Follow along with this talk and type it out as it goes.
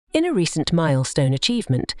In a recent milestone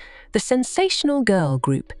achievement, the sensational girl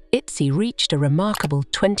group ITZY reached a remarkable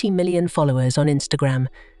 20 million followers on Instagram,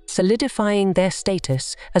 solidifying their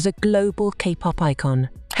status as a global K-pop icon.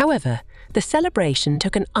 However, the celebration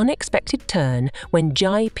took an unexpected turn when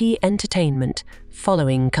JYP Entertainment,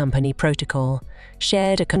 following company protocol,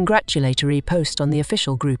 shared a congratulatory post on the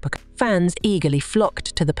official group. Fans eagerly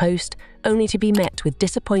flocked to the post, only to be met with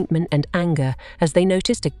disappointment and anger as they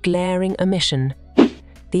noticed a glaring omission: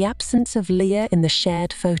 the absence of LIA in the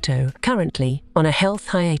shared photo. Currently on a health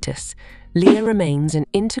hiatus, LIA remains an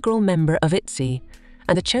integral member of ITZY,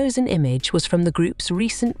 and the chosen image was from the group's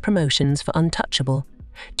recent promotions for Untouchable,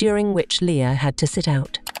 during which LIA had to sit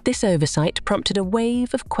out. This oversight prompted a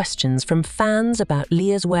wave of questions from fans about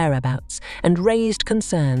LIA's whereabouts and raised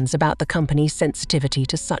concerns about the company's sensitivity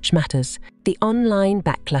to such matters. The online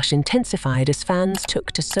backlash intensified as fans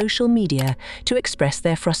took to social media to express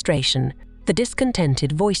their frustration. The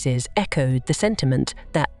discontented voices echoed the sentiment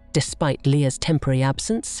that, despite LIA's temporary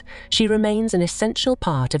absence, she remains an essential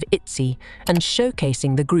part of ITZY, and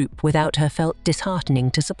showcasing the group without her felt disheartening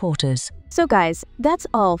to supporters. So guys, that's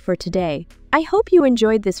all for today. I hope you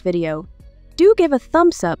enjoyed this video. Do give a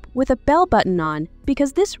thumbs up with a bell button on,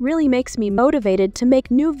 because this really makes me motivated to make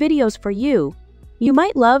new videos for you. You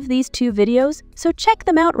might love these two videos, so check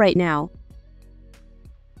them out right now.